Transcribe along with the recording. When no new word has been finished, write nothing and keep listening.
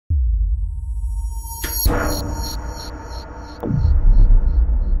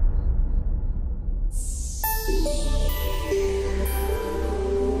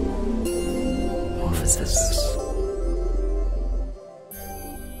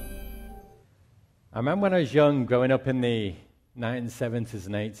I remember when I was young, growing up in the 1970s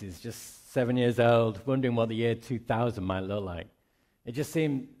and 80s, just 7 years old, wondering what the year 2000 might look like. It just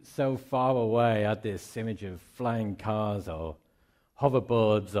seemed so far away. I had this image of flying cars or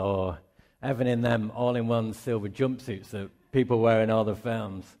hoverboards or even in them all-in-one silver jumpsuits that people wear in all the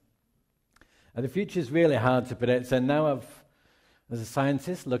films. And the future's really hard to predict, so now as a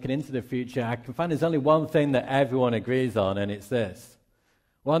scientist looking into the future, I can find there's only one thing that everyone agrees on, and it's this.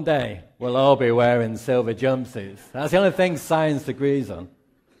 One day, we'll all be wearing silver jumpsuits. That's the only thing science agrees on.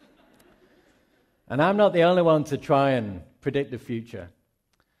 And I'm not the only one to try and predict the future.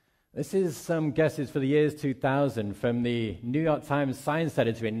 This is some guesses for the years 2000 from the New York Times science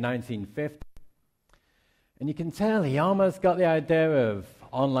editor in 1950. And you can tell he almost got the idea of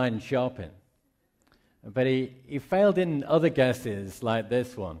online shopping. But he failed in other guesses like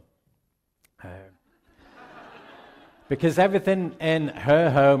this one. Because everything in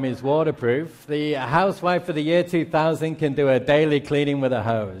her home is waterproof, the housewife for the year 2000 can do a daily cleaning with a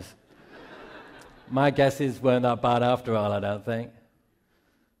hose. My guesses weren't that bad after all, I don't think.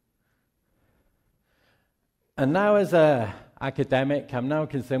 And now as an academic, I'm now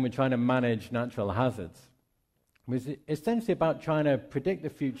concerned with trying to manage natural hazards. It's essentially about trying to predict the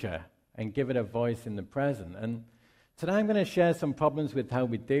future and give it a voice in the present. And today I'm going to share some problems with how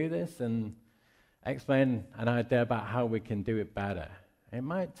we do this and explain an idea about how we can do it better. It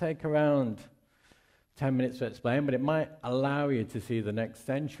might take around 10 minutes to explain, but it might allow you to see the next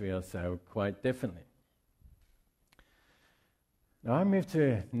century or so quite differently. Now, I moved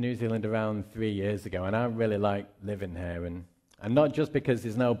to New Zealand around 3 years ago, and I really like living here, and not just because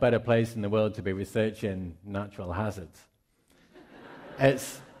there's no better place in the world to be researching natural hazards.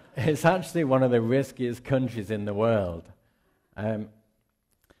 It's actually one of the riskiest countries in the world.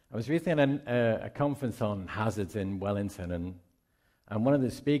 I was recently at a conference on hazards in Wellington, and one of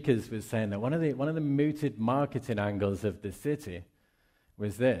the speakers was saying that one of the mooted marketing angles of the city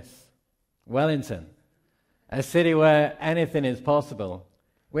was this: Wellington, a city where anything is possible,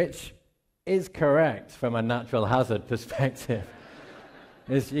 which is correct from a natural hazard perspective.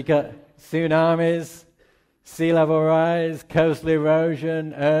 You got tsunamis, sea level rise, coastal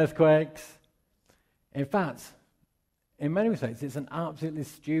erosion, earthquakes. In fact, in many respects, it's an absolutely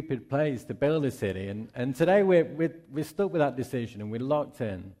stupid place to build a city. And today we're stuck with that decision, and we're locked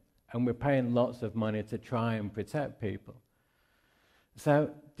in, and we're paying lots of money to try and protect people.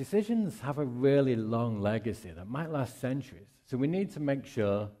 So decisions have a really long legacy that might last centuries. So we need to make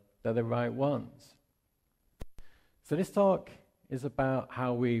sure they're the right ones. So this talk is about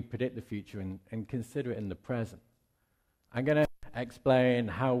how we predict the future and consider it in the present. I'm going to explain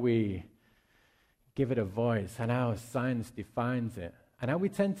how we give it a voice and how science defines it, and how we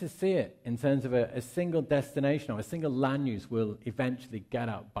tend to see it in terms of a single destination or a single land use we'll eventually get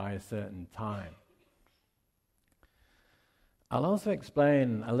at by a certain time. I'll also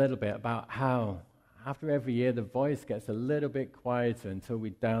explain a little bit about how after every year the voice gets a little bit quieter until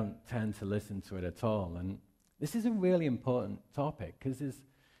we don't tend to listen to it at all. And this is a really important topic because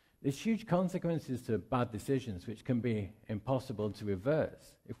there's huge consequences to bad decisions which can be impossible to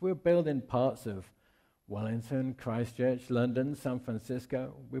reverse. If we're building parts of Wellington, Christchurch, London, San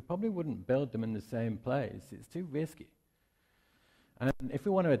Francisco, we probably wouldn't build them in the same place. It's too risky. And if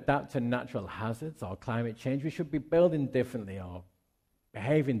we want to adapt to natural hazards or climate change, we should be building differently or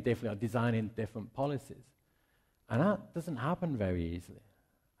behaving differently or designing different policies. And that doesn't happen very easily.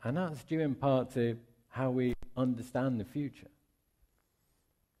 And that's due in part to how we understand the future.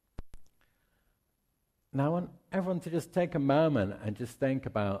 Now, I want everyone to just take a moment and just think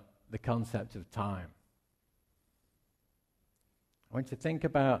about the concept of time. I want you to think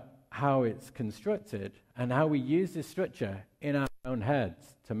about how it's constructed and how we use this structure in our own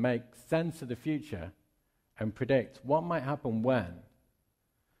heads to make sense of the future and predict what might happen when.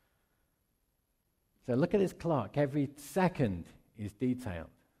 So look at this clock. Every second is detailed.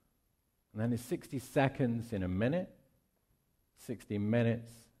 And then there's 60 seconds in a minute, 60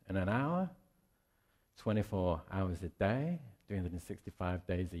 minutes in an hour, 24 hours a day, 365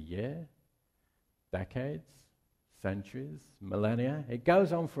 days a year, decades, centuries, millennia. It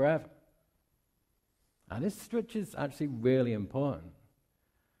goes on forever. And this structure is actually really important.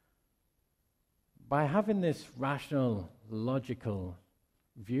 By having this rational, logical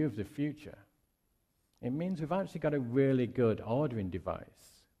view of the future, it means we've actually got a really good ordering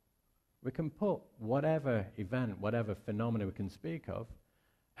device. We can put whatever event, whatever phenomena we can speak of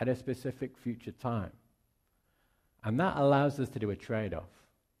at a specific future time. And that allows us to do a trade-off.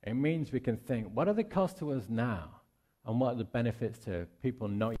 It means we can think, what are the costs to us now? And what are the benefits to people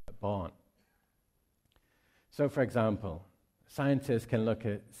not yet born? So, for example, scientists can look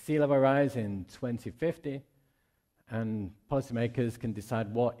at sea level rise in 2050, and policymakers can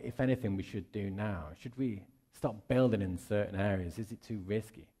decide what, if anything, we should do now. Should we stop building in certain areas? Is it too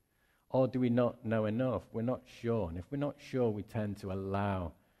risky? Or do we not know enough? We're not sure. And if we're not sure, we tend to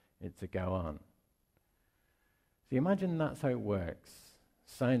allow it to go on. So imagine that's how it works.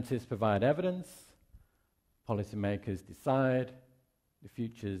 Scientists provide evidence, policymakers decide, the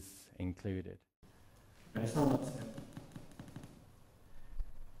future's included. But it's not.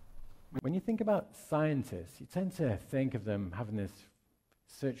 When you think about scientists, you tend to think of them having this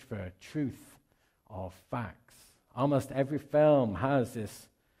search for truth or facts. Almost every film has this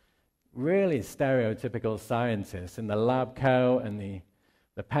really stereotypical scientist in the lab coat and the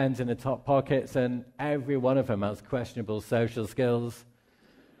pens in the top pockets, and every one of them has questionable social skills.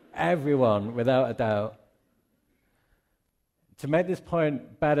 Everyone, without a doubt. To make this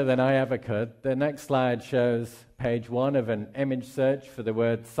point better than I ever could, the next slide shows page 1 of an image search for the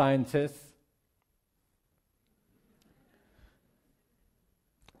word scientist.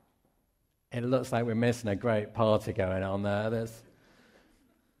 It looks like we're missing a great party going on there.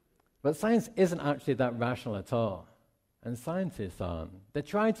 But science isn't actually that rational at all. And scientists aren't. They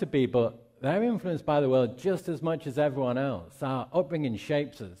try to be, but they're influenced by the world just as much as everyone else. Our upbringing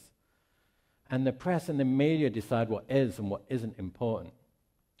shapes us. And the press and the media decide what is and what isn't important.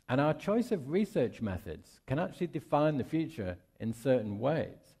 And our choice of research methods can actually define the future in certain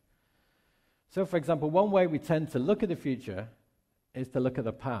ways. So, for example, one way we tend to look at the future is to look at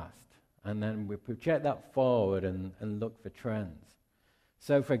the past. And then we project that forward and look for trends.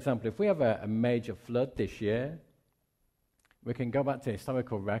 So, for example, if we have a major flood this year, we can go back to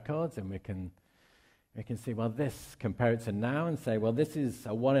historical records and we can see, well, this, compare it to now and say, well, this is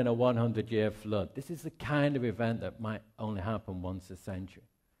a 1 in a 100-year flood. This is the kind of event that might only happen once a century.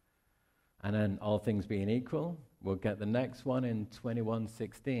 And then, all things being equal, we'll get the next one in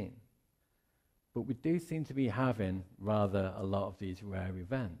 2116. But we do seem to be having rather a lot of these rare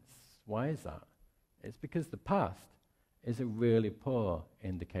events. Why is that? It's because the past is a really poor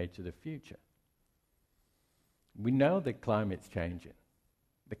indicator of the future. We know that climate's changing.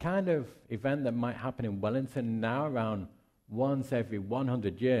 The kind of event that might happen in Wellington now around once every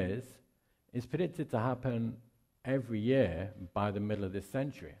 100 years is predicted to happen every year by the middle of this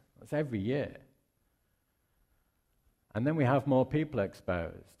century. That's every year. And then we have more people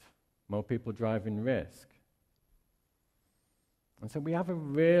exposed, more people driving risk. And so we have a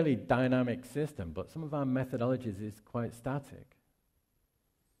really dynamic system, but some of our methodologies is quite static.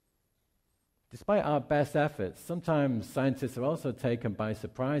 Despite our best efforts, sometimes scientists are also taken by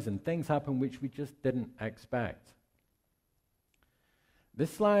surprise and things happen which we just didn't expect.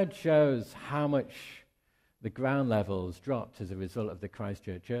 This slide shows how much the ground levels dropped as a result of the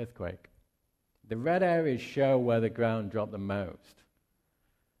Christchurch earthquake. The red areas show where the ground dropped the most.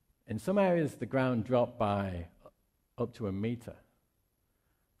 In some areas, the ground dropped by up to 1 meter.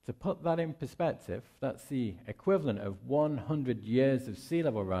 To put that in perspective, that's the equivalent of 100 years of sea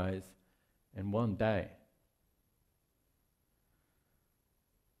level rise in one day.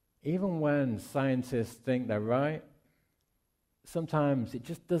 Even when scientists think they're right, sometimes it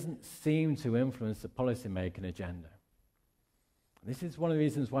just doesn't seem to influence the policy-making agenda. This is one of the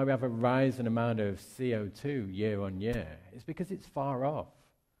reasons why we have a rising amount of CO2 year on year. It's because it's far off.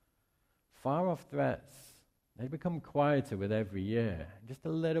 Far off threats, they become quieter with every year, just a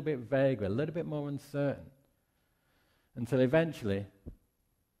little bit vaguer, a little bit more uncertain, until eventually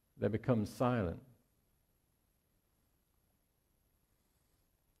they become silent.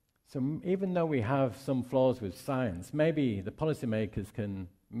 So even though we have some flaws with science, maybe the policymakers can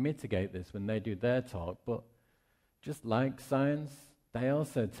mitigate this when they do their talk, but just like science, they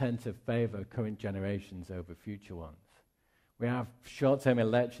also tend to favor current generations over future ones. We have short-term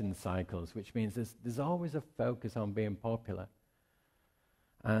election cycles, which means there's always a focus on being popular.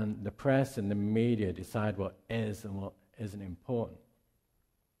 And the press and the media decide what is and what isn't important.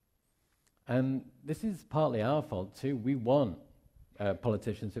 And this is partly our fault too. We want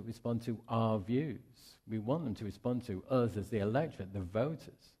politicians that respond to our views. We want them to respond to us as the electorate, the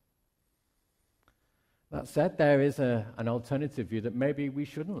voters. That said, there is an alternative view that maybe we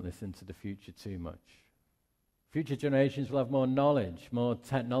shouldn't listen to the future too much. Future generations will have more knowledge, more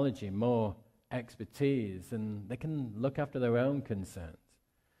technology, more expertise, and they can look after their own concerns.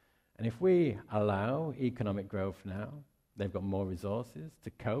 And if we allow economic growth now, they've got more resources to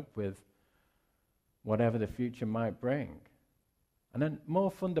cope with whatever the future might bring. And then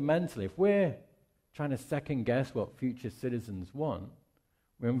more fundamentally, if we're trying to second guess what future citizens want,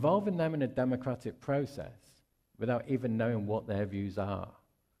 we're involving them in a democratic process without even knowing what their views are.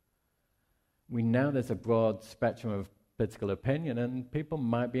 We know there's a broad spectrum of political opinion, and people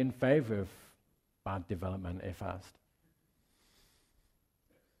might be in favor of bad development if asked.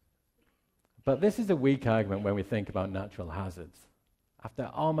 But this is a weak argument when we think about natural hazards.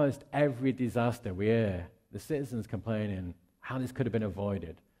 After almost every disaster, we hear the citizens complaining how this could have been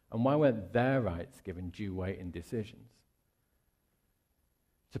avoided, and why weren't their rights given due weight in decisions?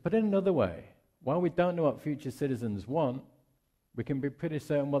 To put it another way, while we don't know what future citizens want, we can be pretty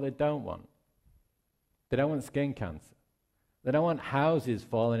certain what they don't want. They don't want skin cancer. They don't want houses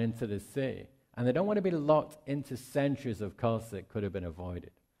falling into the sea. And they don't want to be locked into centuries of costs that could have been avoided.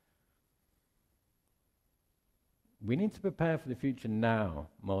 We need to prepare for the future now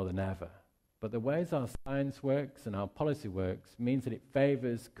more than ever. But the ways our science works and our policy works means that it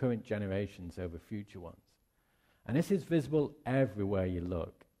favors current generations over future ones. And this is visible everywhere you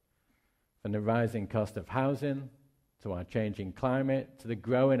look. From the rising cost of housing, to our changing climate, to the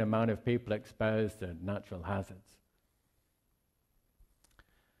growing amount of people exposed to natural hazards.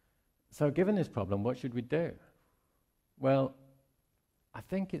 So given this problem, what should we do? Well, I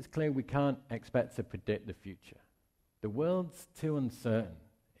think it's clear we can't expect to predict the future. The world's too uncertain.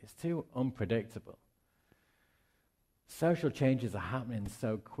 It's too unpredictable. Social changes are happening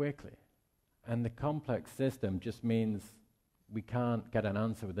so quickly, and the complex system just means we can't get an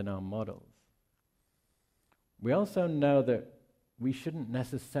answer within our models. We also know that we shouldn't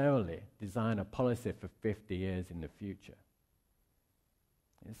necessarily design a policy for 50 years in the future.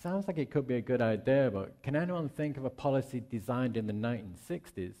 It sounds like it could be a good idea, but can anyone think of a policy designed in the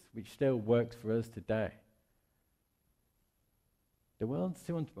 1960s which still works for us today? The world's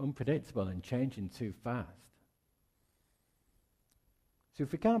too unpredictable and changing too fast. So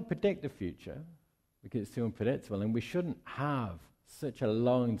if we can't predict the future, because it's too unpredictable, then we shouldn't have such a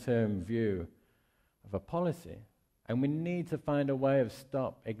long-term view of a policy. And we need to find a way of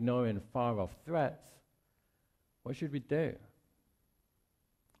stop ignoring far-off threats. What should we do?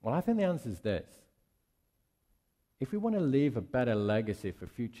 Well, I think the answer is this. If we want to leave a better legacy for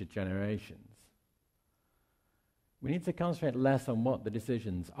future generations, we need to concentrate less on what the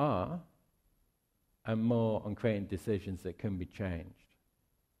decisions are and more on creating decisions that can be changed.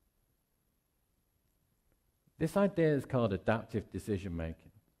 This idea is called adaptive decision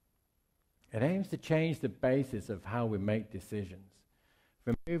making. It aims to change the basis of how we make decisions,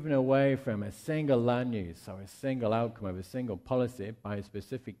 from moving away from a single land use or a single outcome of a single policy by a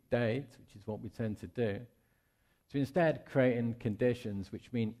specific date, which is what we tend to do, to instead creating conditions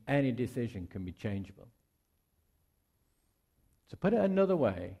which mean any decision can be changeable. To put it another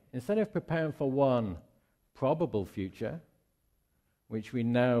way, instead of preparing for one probable future, which we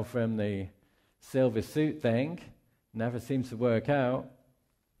know from the silver suit thing never seems to work out,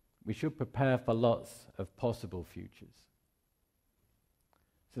 we should prepare for lots of possible futures.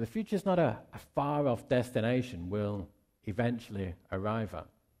 So the future is not a far-off destination we'll eventually arrive at.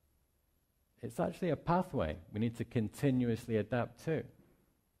 It's actually a pathway we need to continuously adapt to.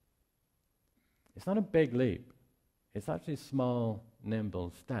 It's not a big leap. It's actually small,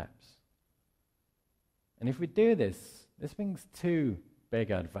 nimble steps. And if we do this, this brings two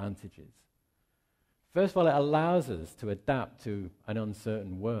big advantages. First of all, it allows us to adapt to an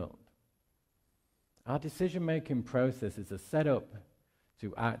uncertain world. Our decision-making processes are set up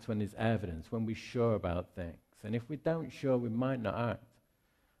to act when there's evidence, when we're sure about things. And if we don't sure, we might not act.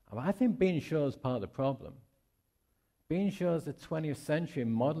 I think being sure is part of the problem. Being sure is a 20th century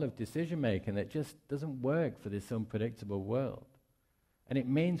model of decision-making that just doesn't work for this unpredictable world. And it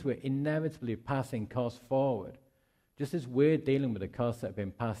means we're inevitably passing costs forward, just as we're dealing with the costs that have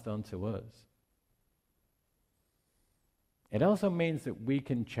been passed on to us. It also means that we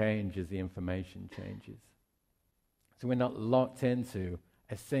can change as the information changes. So we're not locked into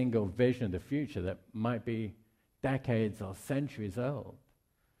a single vision of the future that might be decades or centuries old.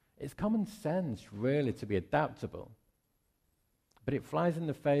 It's common sense, really, to be adaptable. But it flies in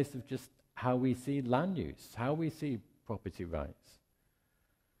the face of just how we see land use, how we see property rights,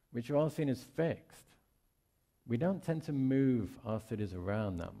 which are all seen as fixed. We don't tend to move our cities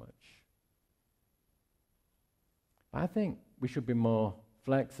around that much. I think we should be more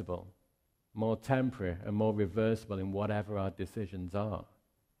flexible, more temporary, and more reversible in whatever our decisions are.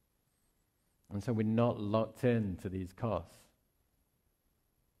 And so we're not locked into these costs.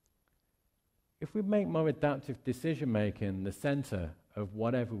 If we make more adaptive decision-making the center of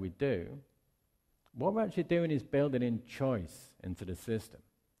whatever we do, what we're actually doing is building in choice into the system.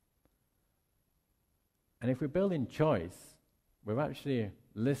 And if we build in choice, we're actually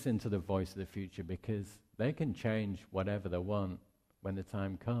listening to the voice of the future, because they can change whatever they want when the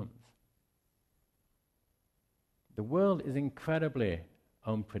time comes. The world is incredibly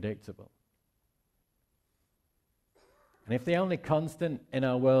unpredictable. And if the only constant in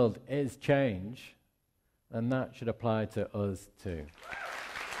our world is change, then that should apply to us too.